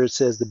 17:8, where it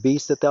says, "The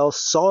beast that thou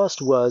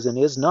sawest was and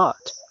is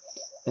not,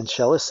 and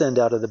shall ascend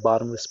out of the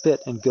bottomless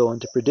pit and go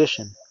into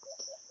perdition.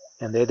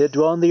 And they that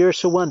dwell in the earth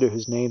shall wonder,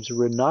 whose names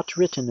were not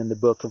written in the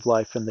book of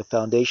life from the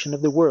foundation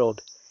of the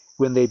world,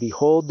 when they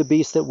behold the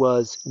beast that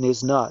was and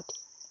is not,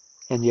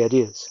 and yet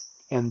is."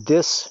 And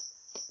this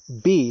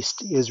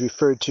beast is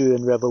referred to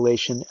in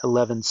Revelation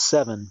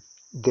 11:7,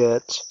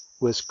 that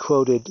was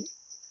quoted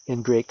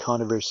in Great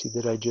Controversy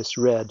that I just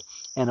read,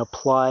 and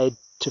applied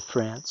to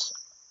France.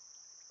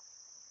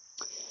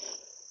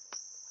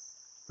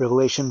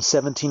 Revelation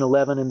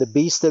 17:11, "And the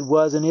beast that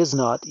was and is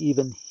not,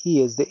 even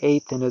he is the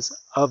eighth and is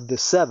of the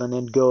seven,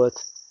 and goeth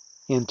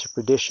into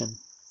perdition."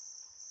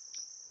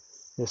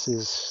 This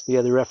is the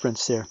other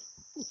reference there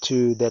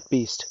to that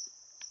beast.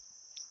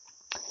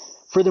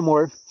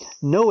 Furthermore,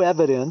 no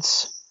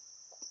evidence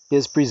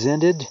is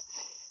presented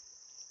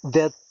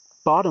that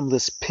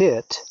bottomless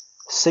pit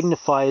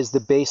signifies the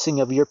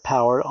basing of your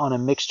power on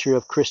a mixture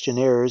of Christian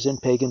errors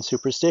and pagan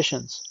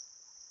superstitions.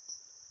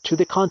 To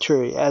the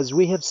contrary, as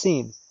we have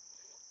seen,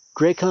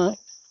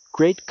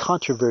 Great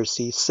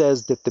Controversy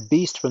says that the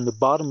beast from the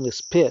bottomless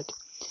pit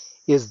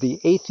is the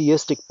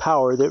atheistic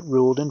power that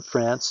ruled in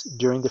France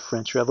during the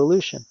French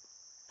Revolution.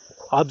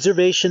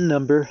 Observation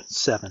number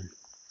 7.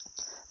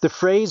 The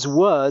phrase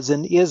 "was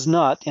and is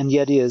not and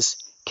yet is"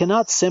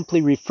 cannot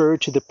simply refer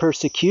to the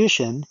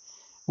persecution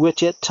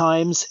which at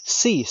times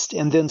ceased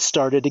and then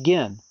started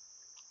again.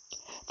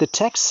 The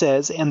text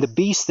says, "And the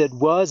beast that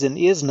was and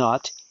is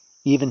not,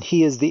 even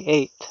he is the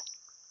eighth."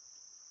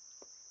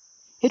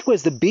 It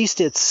was the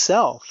beast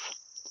itself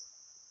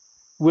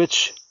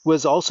which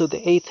was also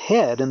the eighth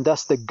head, and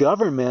thus the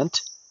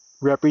government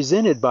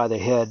represented by the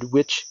head,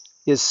 which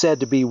is said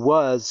to be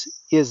was,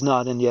 is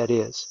not, and yet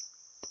is.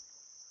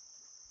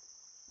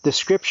 The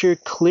scripture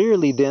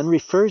clearly then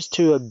refers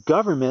to a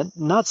government,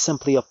 not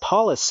simply a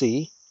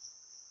policy,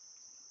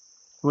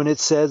 when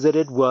it says that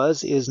it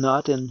was, is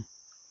not, and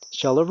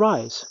shall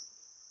arise.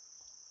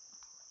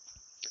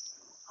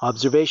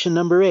 Observation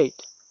number 8.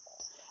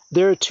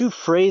 There are two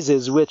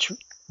phrases which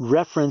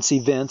reference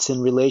events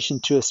in relation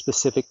to a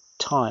specific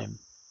time.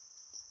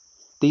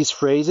 These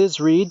phrases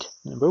read,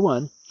 number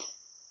 1,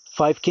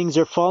 "5 kings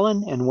are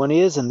fallen, and one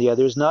is, and the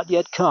other is not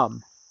yet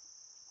come."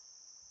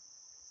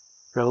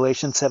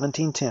 Revelation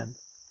 17:10.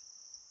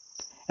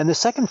 And the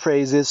second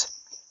phrase is,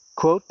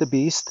 quote, "The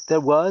beast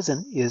that was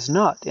and is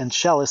not and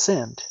shall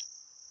ascend."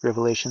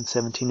 Revelation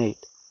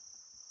 17:8.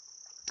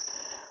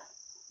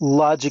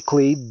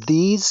 Logically,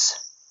 these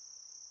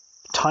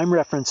time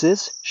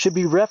references should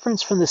be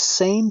referenced from the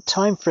same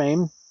time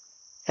frame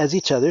as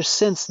each other,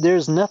 since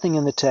there's nothing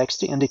in the text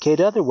to indicate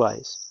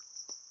otherwise.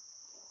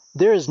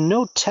 There is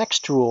no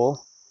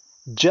textual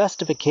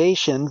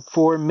justification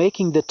for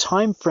making the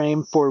time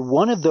frame for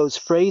one of those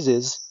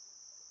phrases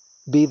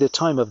be the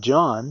time of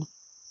John,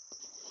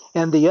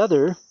 and the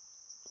other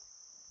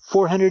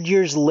 400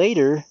 years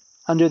later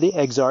under the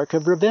Exarch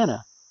of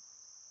Ravenna.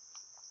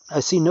 I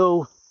see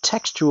no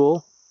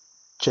textual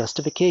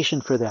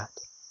justification for that.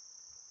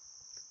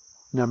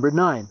 Number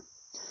 9.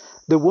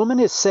 The woman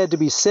is said to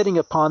be sitting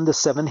upon the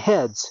 7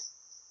 heads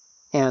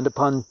and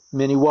upon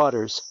many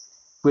waters,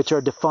 which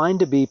are defined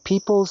to be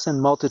peoples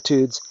and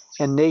multitudes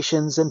and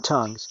nations and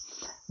tongues.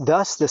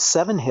 Thus the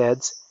 7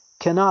 heads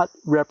cannot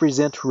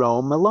represent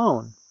Rome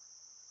alone.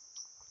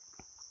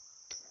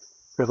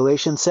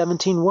 Revelation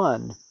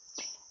 17:1.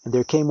 And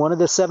there came one of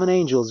the 7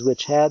 angels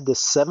which had the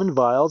 7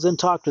 vials, and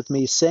talked with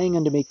me, saying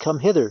unto me, Come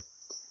hither,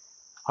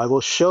 I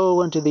will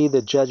show unto thee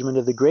the judgment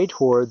of the great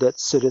whore that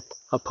sitteth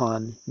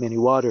upon many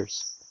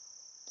waters.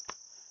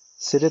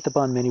 Sitteth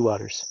upon many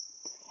waters.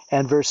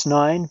 And verse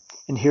 9,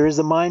 And here is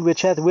the mind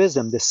which hath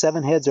wisdom. The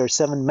 7 heads are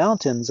 7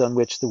 mountains on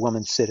which the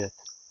woman sitteth.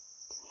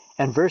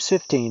 And verse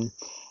 15,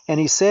 And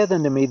he saith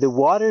unto me, The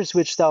waters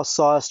which thou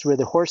sawest where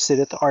the horse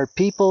sitteth are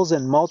peoples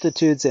and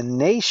multitudes and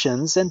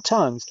nations and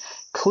tongues.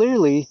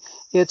 Clearly,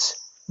 it's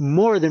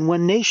more than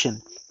one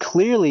nation.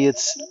 Clearly,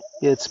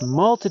 it's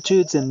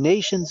multitudes and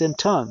nations and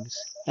tongues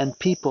and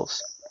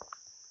peoples.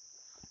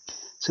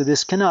 So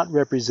this cannot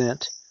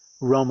represent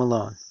Rome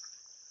alone.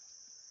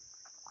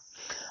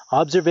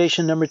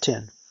 Observation number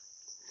 10.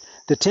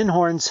 The 10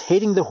 horns,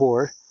 hating the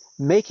whore,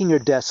 making her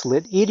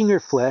desolate, eating her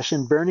flesh,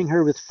 and burning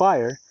her with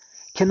fire,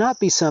 cannot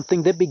be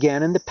something that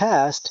began in the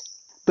past,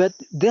 but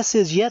this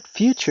is yet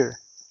future,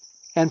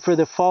 and for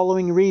the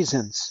following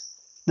reasons.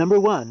 Number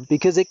 1,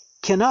 because it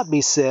cannot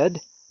be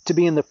said to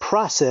be in the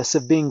process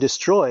of being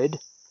destroyed,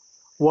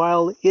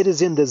 while it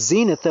is in the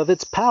zenith of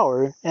its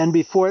power and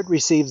before it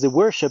receives the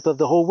worship of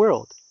the whole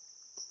world.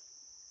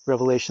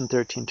 Revelation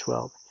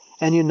 13:12.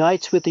 And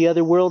unites with the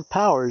other world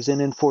powers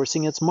in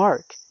enforcing its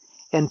mark,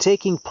 and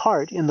taking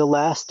part in the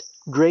last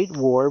great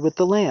war with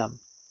the Lamb.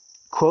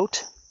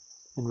 Quote,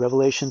 in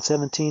Revelation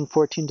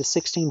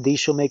 17:14-16, These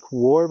shall make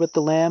war with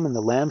the Lamb, and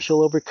the Lamb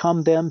shall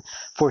overcome them,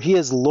 for he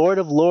is Lord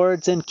of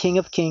lords and King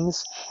of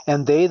kings,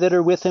 and they that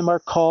are with him are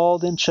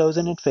called and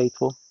chosen and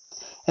faithful.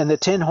 And the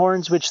 10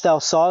 horns which thou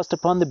sawest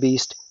upon the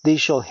beast,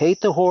 these shall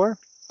hate the whore,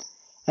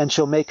 and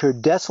shall make her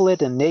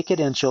desolate and naked,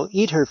 and shall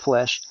eat her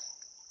flesh,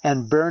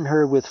 and burn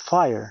her with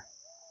fire.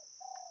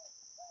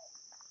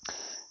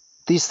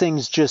 These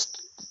things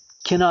just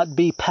cannot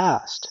be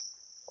passed.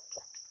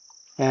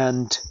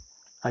 And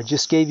I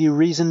just gave you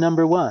reason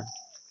number 1,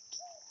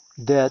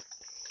 that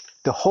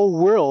the whole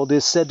world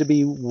is said to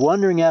be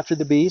wandering after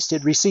the beast.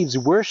 It receives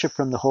worship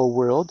from the whole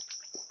world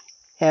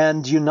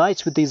and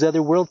unites with these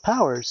other world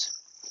powers,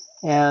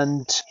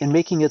 and in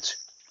making its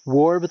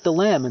war with the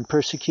Lamb and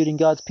persecuting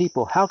God's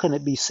people. How can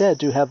it be said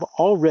to have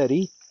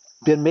already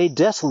been made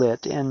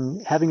desolate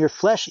and having her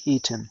flesh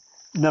eaten?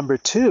 Number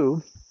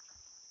 2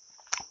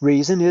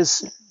 reason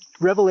is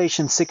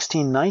Revelation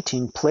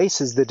 16:19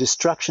 places the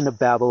destruction of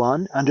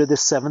Babylon under the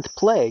 7th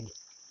plague,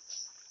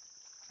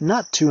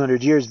 not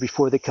 200 years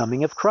before the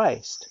coming of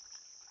Christ.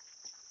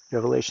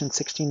 Revelation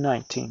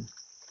 16:19.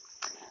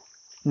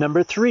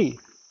 Number 3,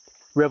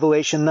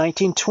 Revelation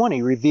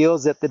 19:20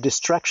 reveals that the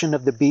destruction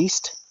of the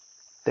beast,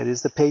 that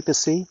is the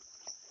papacy,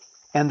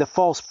 and the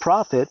false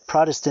prophet,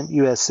 Protestant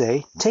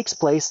USA, takes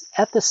place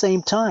at the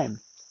same time.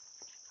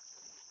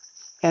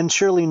 And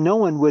surely no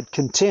one would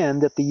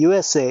contend that the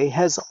USA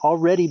has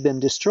already been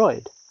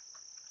destroyed.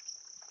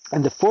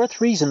 And the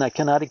 4th reason I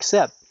cannot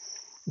accept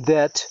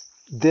that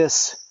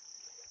this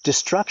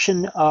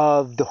destruction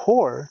of the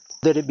whore,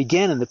 that it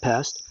began in the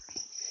past,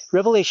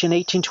 Revelation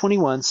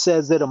 18:21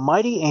 says that a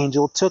mighty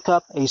angel took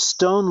up a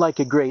stone like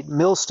a great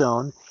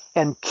millstone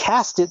and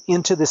cast it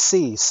into the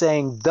sea,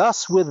 saying,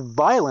 "Thus with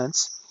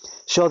violence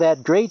shall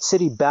that great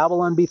city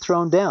Babylon be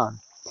thrown down,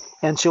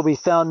 and shall be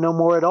found no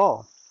more at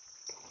all."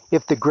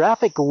 If the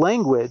graphic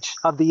language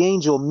of the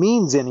angel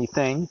means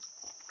anything,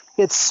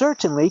 it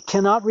certainly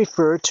cannot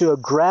refer to a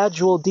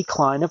gradual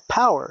decline of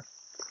power,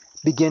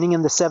 beginning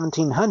in the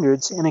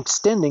 1700s and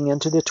extending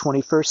into the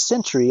 21st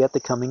century at the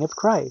coming of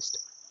Christ.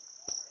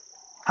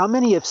 How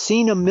many have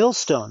seen a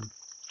millstone?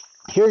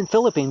 Here in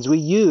Philippines, we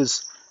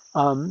use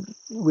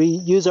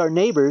our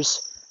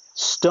neighbor's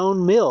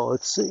stone mill.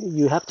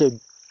 You have to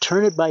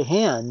turn it by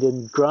hand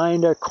and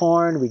grind our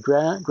corn. We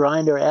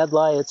grind our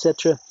adlai,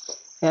 etc.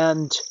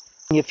 And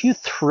if you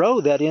throw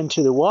that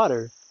into the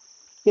water,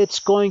 it's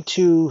going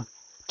to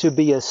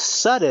be a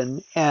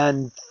sudden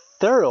and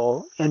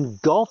thorough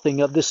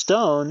engulfing of the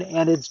stone,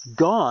 and it's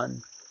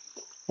gone.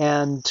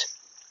 And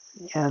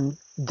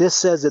this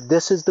says that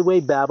this is the way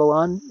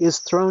Babylon is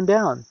thrown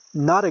down,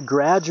 not a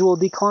gradual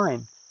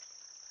decline.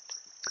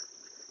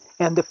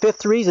 And the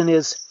 5th reason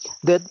is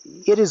that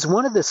it is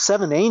one of the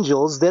 7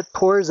 angels that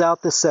pours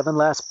out the 7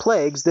 last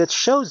plagues that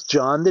shows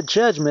John the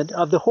judgment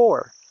of the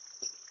whore.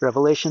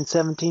 Revelation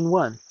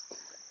 17:1.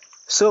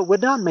 So it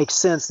would not make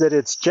sense that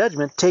its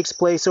judgment takes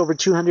place over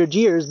 200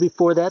 years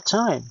before that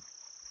time.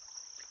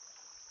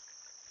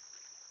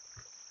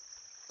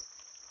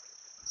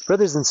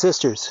 Brothers and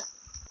sisters,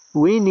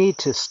 we need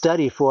to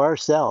study for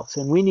ourselves,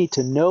 and we need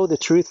to know the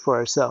truth for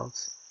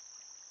ourselves.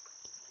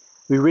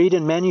 We read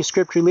in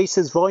Manuscript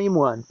Releases, Volume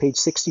 1, page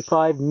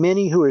 65,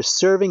 many who are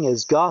serving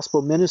as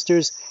gospel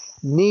ministers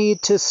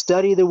need to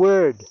study the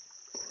Word.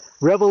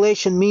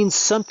 Revelation means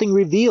something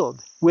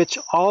revealed, which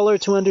all are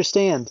to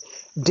understand.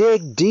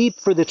 Dig deep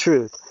for the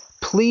truth.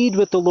 Plead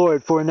with the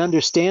Lord for an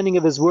understanding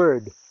of His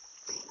Word.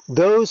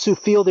 Those who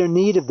feel their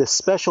need of the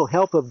special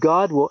help of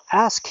God will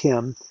ask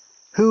Him,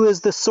 who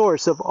is the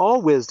source of all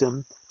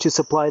wisdom, to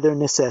supply their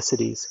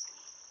necessities.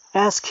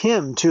 Ask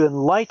Him to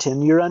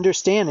enlighten your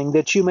understanding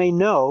that you may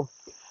know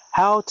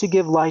how to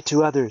give light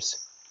to others.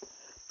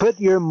 Put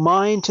your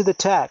mind to the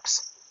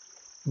task.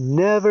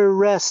 Never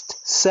rest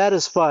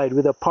satisfied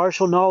with a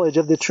partial knowledge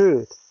of the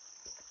truth,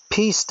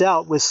 pieced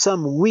out with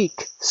some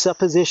weak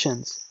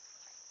suppositions.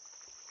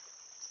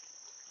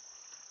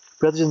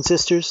 Brothers and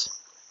sisters,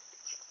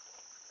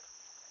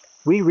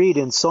 we read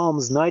in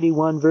Psalms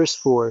 91 verse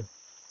 4,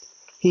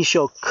 He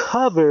shall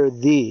cover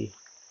thee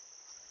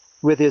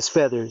with His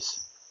feathers,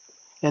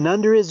 and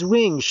under His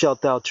wings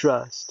shalt thou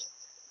trust.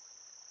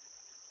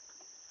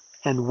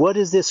 And what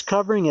is this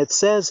covering? It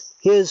says,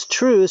 His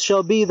truth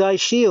shall be thy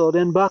shield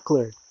and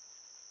buckler.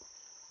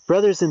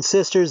 Brothers and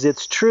sisters,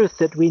 it's truth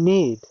that we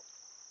need.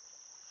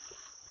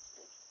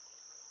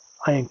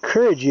 I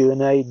encourage you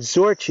and I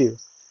exhort you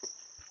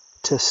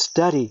to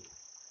study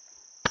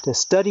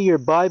your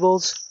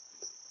Bibles,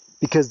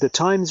 because the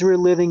times we're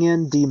living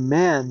in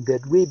demand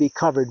that we be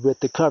covered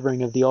with the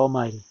covering of the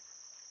Almighty.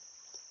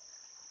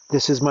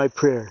 This is my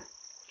prayer.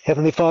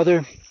 Heavenly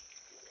Father,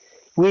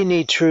 we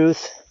need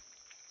truth.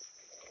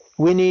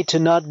 We need to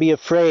not be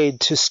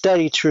afraid to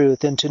study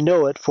truth and to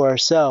know it for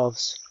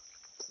ourselves.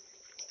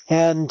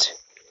 And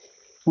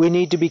we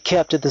need to be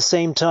kept at the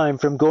same time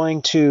from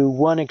going to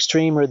one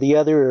extreme or the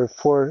other,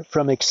 or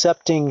from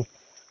accepting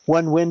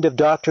one wind of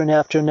doctrine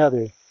after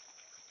another.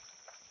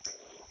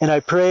 And I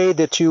pray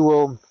that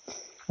you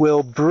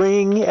will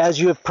bring, as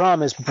you have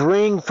promised,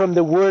 bring from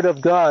the Word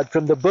of God,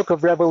 from the book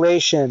of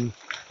Revelation,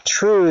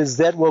 truths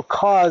that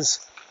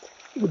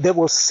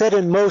will set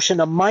in motion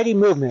a mighty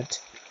movement.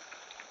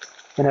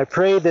 And I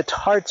pray that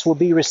hearts will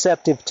be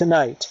receptive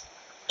tonight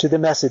to the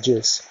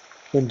messages.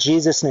 In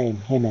Jesus'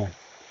 name, amen.